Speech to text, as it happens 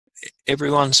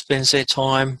everyone spends their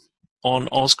time on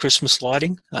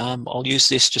AusChristmasLighting. I'll use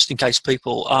this just in case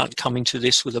people aren't coming to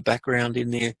this with a background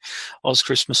in their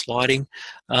AusChristmasLighting.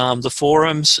 The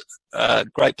forums,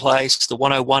 great place. The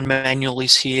 101 manual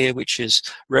is here, which is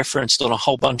referenced on a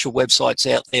whole bunch of websites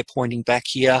out there pointing back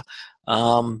here.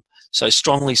 So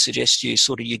strongly suggest you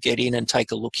get in and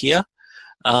take a look here.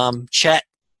 Chat,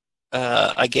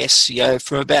 I guess,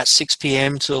 from about 6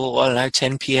 p.m. till, I don't know,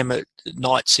 10 p.m. at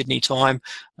night Sydney time,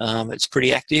 it's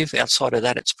pretty active. Outside of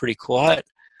that, it's pretty quiet.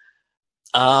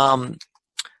 You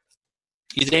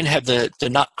then have the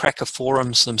Nutcracker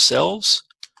forums themselves.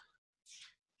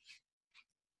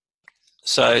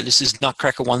 So this is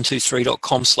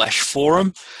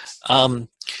nutcracker123.com/forum.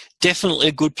 Definitely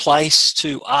a good place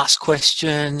to ask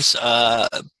questions.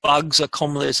 Bugs are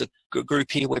common. There's a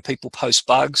group here where people post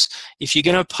bugs. If you're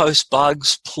going to post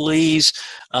bugs, please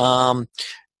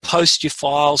post your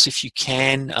files if you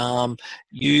can. I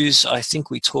think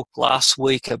we talked last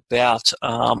week about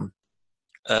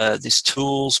this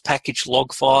tools package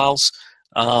log files.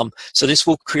 So this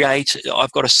will create,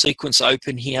 I've got a sequence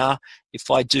open here. If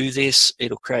I do this,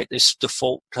 it'll create this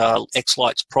default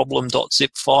XLights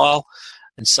problem.zip file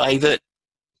and save it.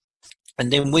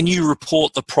 And then when you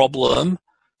report the problem,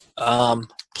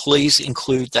 please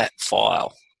include that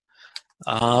file,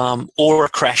 or a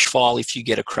crash file if you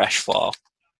get a crash file.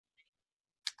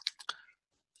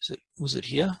 Was it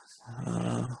here?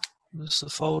 Where's the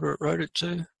folder it wrote it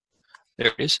to? There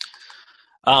it is.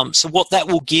 So what that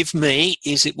will give me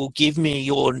is it will give me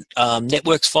your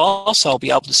networks file, so I'll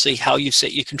be able to see how you've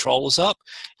set your controllers up.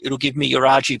 It'll give me your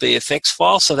RGB effects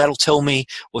file, so that'll tell me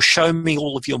or show me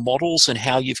all of your models and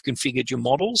how you've configured your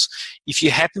models. If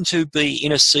you happen to be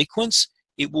in a sequence,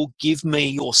 it will give me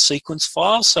your sequence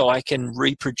file so I can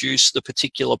reproduce the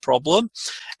particular problem,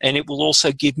 and it will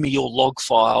also give me your log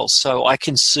files so I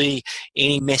can see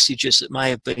any messages that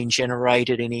may have been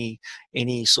generated, any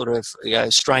sort of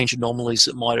strange anomalies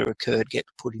that might have occurred get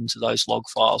put into those log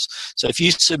files. So if you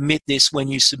submit this when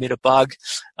you submit a bug,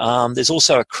 there's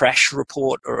also a crash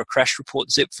report or a crash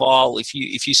report zip file. If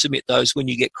you submit those when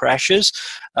you get crashes,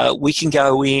 we can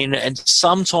go in and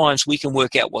sometimes we can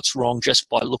work out what's wrong just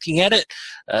by looking at it.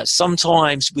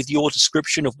 Sometimes with your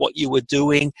description of what you were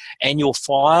doing and your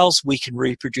files, we can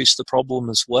reproduce the problem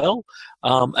as well,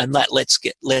 and that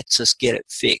lets us get it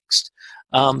fixed.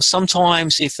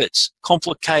 Sometimes if it's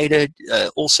complicated,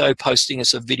 also posting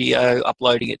us a video,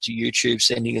 uploading it to YouTube,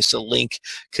 sending us a link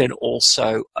can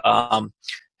also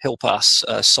help us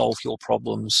solve your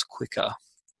problems quicker.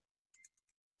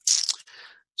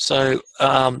 So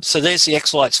there's the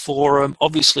XLights forum.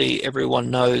 Obviously, everyone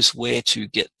knows where to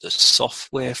get the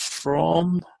software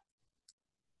from,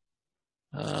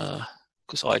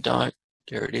 because I don't.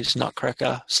 There it is,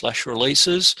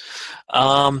 Nutcracker/releases.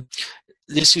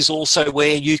 This is also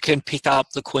where you can pick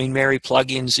up the Queen Mary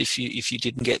plugins if you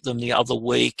didn't get them the other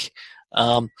week.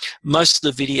 Most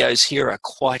of the videos here are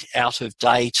quite out of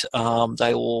date.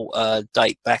 They all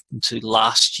date back into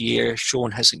last year.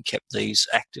 Sean hasn't kept these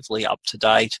actively up to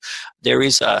date. There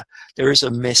is a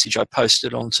message I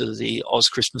posted onto the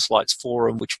AusChristmasLights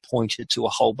forum which pointed to a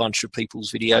whole bunch of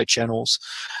people's video channels.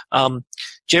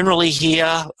 Generally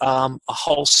here, a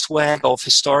whole swag of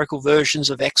historical versions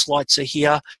of XLights are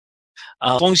here.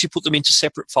 As long as you put them into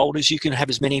separate folders, you can have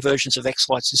as many versions of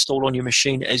XLights installed on your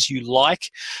machine as you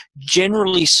like.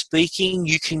 Generally speaking,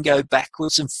 you can go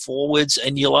backwards and forwards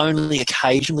and you'll only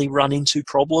occasionally run into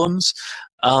problems.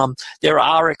 There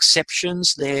are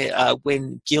exceptions there.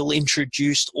 When Gil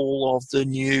introduced all of the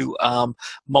new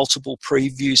multiple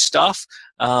preview stuff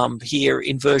here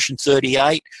in version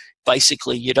 38,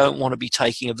 basically, you don't want to be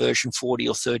taking a version 40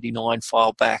 or 39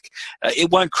 file back. It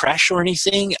won't crash or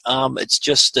anything. It's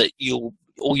just that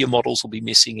all your models will be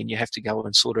missing and you have to go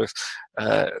and sort of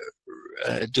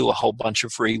do a whole bunch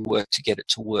of rework to get it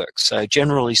to work. So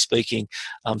generally speaking,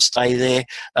 stay there.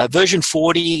 Version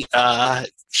 40,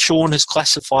 Sean has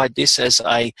classified this as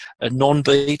a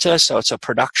non-beta, so it's a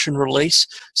production release.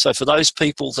 So for those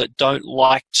people that don't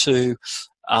like to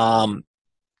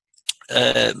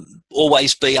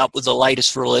always be up with the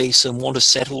latest release and want to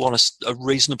settle on a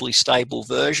reasonably stable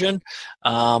version,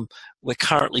 we're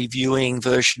currently viewing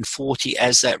version 40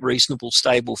 as that reasonable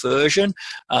stable version,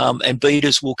 and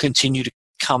betas will continue to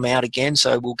come out again.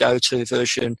 So we'll go to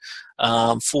version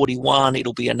 41,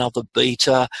 it'll be another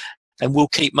beta, and we'll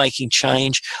keep making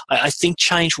change. I think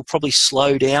change will probably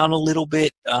slow down a little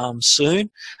bit soon.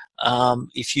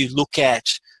 If you look at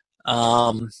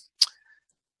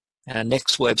our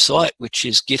next website, which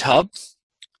is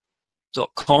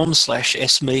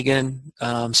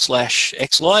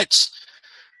github.com/smegan/xlights.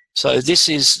 So this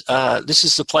is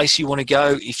the place you want to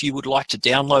go if you would like to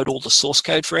download all the source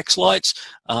code for XLights.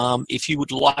 If you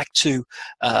would like to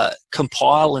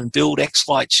compile and build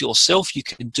XLights yourself, you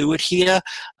can do it here.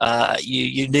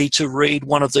 You need to read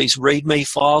one of these README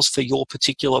files for your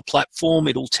particular platform.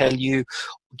 It'll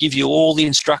give you all the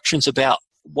instructions about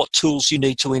what tools you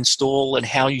need to install and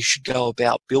how you should go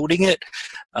about building it.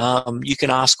 You can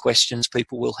ask questions,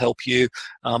 people will help you.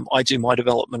 I do my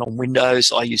development on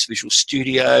Windows. I use Visual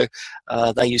Studio.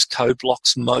 They use code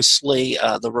blocks mostly,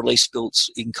 the release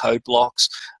builds in code blocks.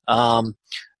 Dan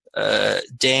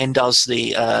does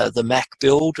the Mac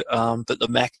build, but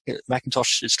the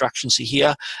Macintosh instructions are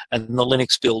here, and the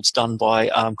Linux build's done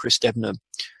by Chris Debnam.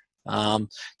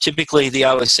 Typically the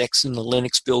OS X and the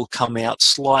Linux build come out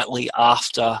slightly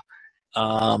after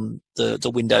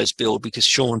the Windows build, because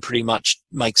Sean pretty much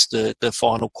makes the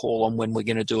final call on when we're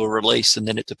going to do a release, and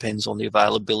then it depends on the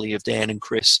availability of Dan and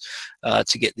Chris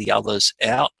to get the others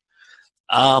out.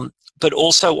 But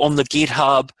also on the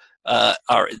GitHub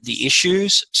are the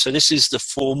issues. So this is the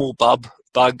formal bug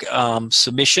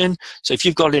submission. So if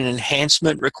you've got an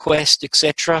enhancement request,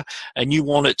 etc., and you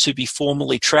want it to be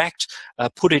formally tracked,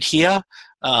 put it here.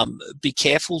 Be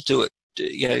careful, do it.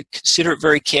 Consider it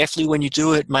very carefully when you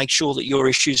do it. Make sure that your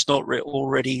issue's not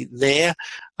already there.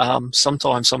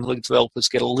 Sometimes some of the developers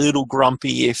get a little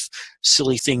grumpy if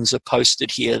silly things are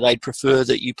posted here. They'd prefer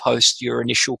that you post your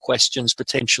initial questions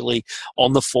potentially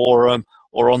on the forum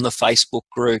or on the Facebook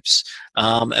groups.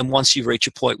 And once you reach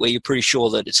a point where you're pretty sure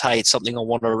that it's something I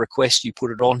want to request, you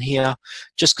put it on here.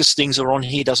 Just because things are on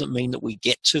here doesn't mean that we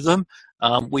get to them.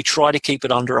 We try to keep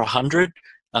it under 100,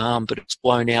 but it's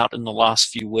blown out in the last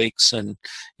few weeks. And,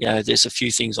 there's a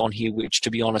few things on here which, to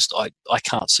be honest, I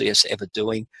can't see us ever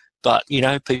doing. But,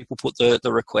 people put the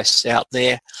requests out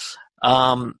there.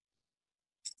 The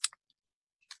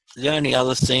only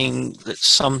other thing that's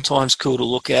sometimes cool to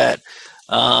look at,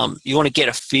 you want to get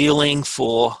a feeling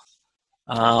for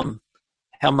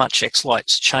how much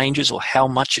XLights changes, or how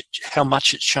much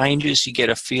it changes. You get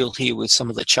a feel here with some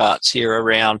of the charts here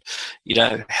around,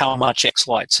 how much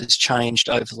XLights has changed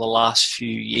over the last few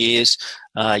years.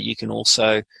 You can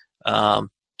also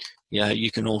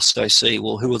see,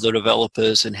 well, who are the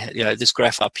developers, and this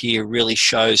graph up here really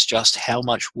shows just how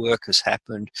much work has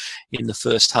happened in the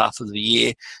first half of the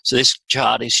year. So this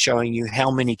chart is showing you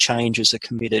how many changes are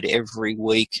committed every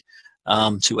week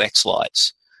to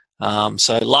XLights.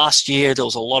 So last year there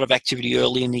was a lot of activity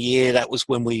early in the year. That was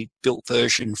when we built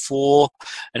version 4,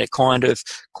 and it kind of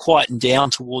quietened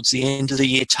down towards the end of the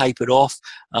year, tapered off.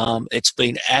 It's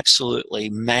been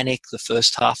absolutely manic the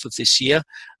first half of this year,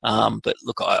 but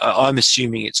look, I'm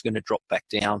assuming it's going to drop back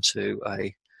down to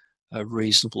a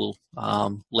reasonable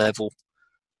level.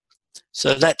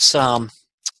 So that's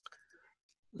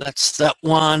that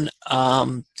one.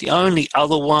 The only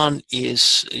other one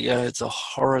is the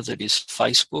horror that is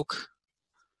Facebook.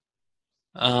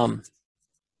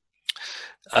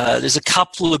 There's a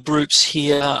couple of groups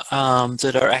here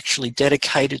that are actually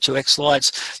dedicated to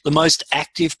XLights. The most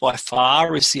active by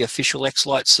far is the official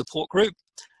XLights support group.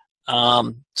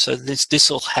 So this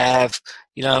will have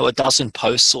a dozen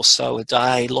posts or so a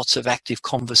day, lots of active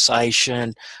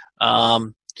conversation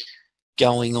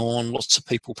going on, lots of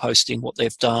people posting what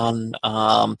they've done,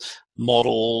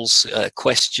 models,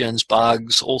 questions,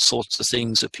 bugs, all sorts of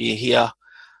things appear here.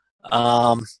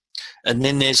 And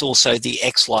then there's also the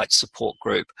XLights support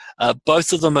group.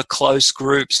 Both of them are closed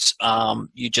groups.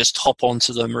 You just hop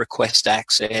onto them, request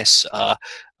access.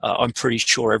 I'm pretty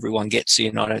sure everyone gets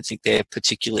in. I don't think they're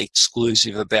particularly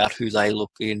exclusive about who they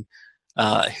look in,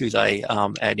 who they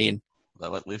add in. They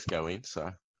let Liv go in,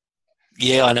 so.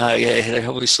 Yeah, I know. Yeah, they're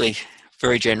obviously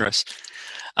very generous.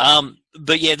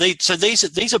 But yeah, so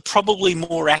these are probably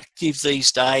more active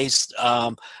these days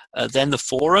than the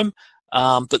forum.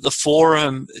 But the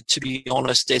forum, to be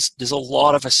honest, there's a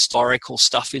lot of historical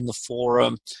stuff in the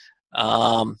forum.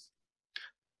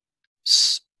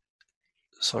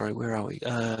 Sorry, where are we?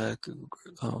 Google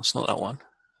Group. Oh, it's not that one.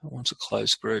 That one's a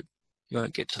closed group. You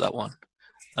won't get to that one.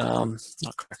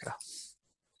 Nutcracker.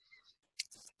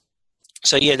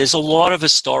 So yeah, there's a lot of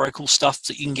historical stuff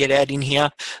that you can get out in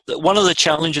here. One of the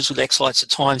challenges with XLights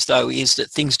at times, though, is that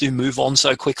things do move on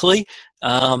so quickly.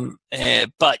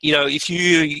 But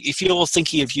if you're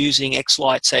thinking of using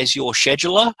XLights as your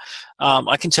scheduler,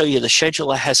 I can tell you the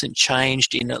scheduler hasn't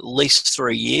changed in at least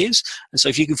 3 years. And so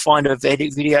if you can find a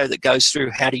video that goes through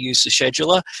how to use the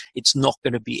scheduler, it's not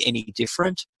going to be any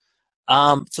different.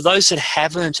 For those that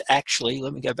haven't actually,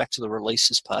 let me go back to the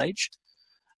releases page.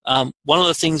 One of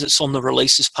the things that's on the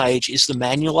releases page is the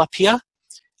manual up here.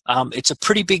 It's a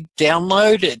pretty big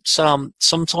download. It's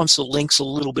sometimes the link's a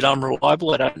little bit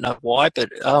unreliable. I don't know why, but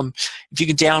if you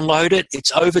can download it,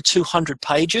 it's over 200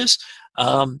 pages.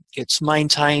 It's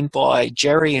maintained by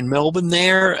Jerry in Melbourne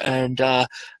there, and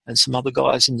some other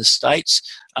guys in the States.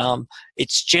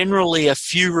 It's generally a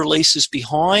few releases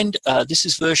behind. This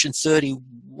is version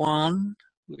 31,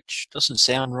 which doesn't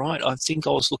sound right. I think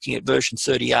I was looking at version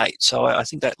 38, so I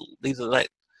think that either that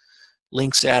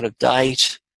link's out of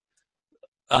date.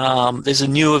 There's a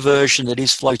newer version that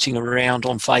is floating around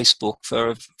on Facebook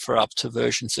for up to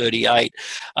version 38.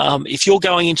 If you're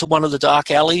going into one of the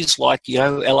dark alleys like, you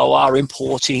know, LOR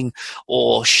importing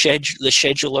or the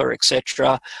scheduler,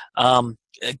 etc.,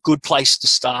 a good place to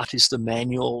start is the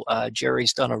manual.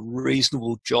 Jerry's done a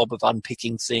reasonable job of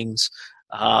unpicking things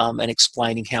and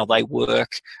explaining how they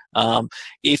work.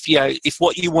 If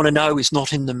what you want to know is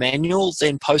not in the manual,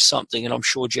 then post something, and I'm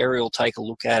sure Jerry will take a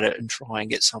look at it and try and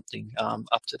get something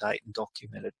up to date and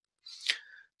documented.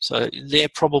 So they're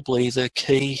probably the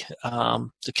key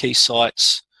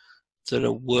sites that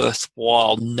are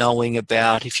worthwhile knowing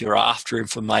about if you're after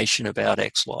information about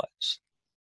XLights.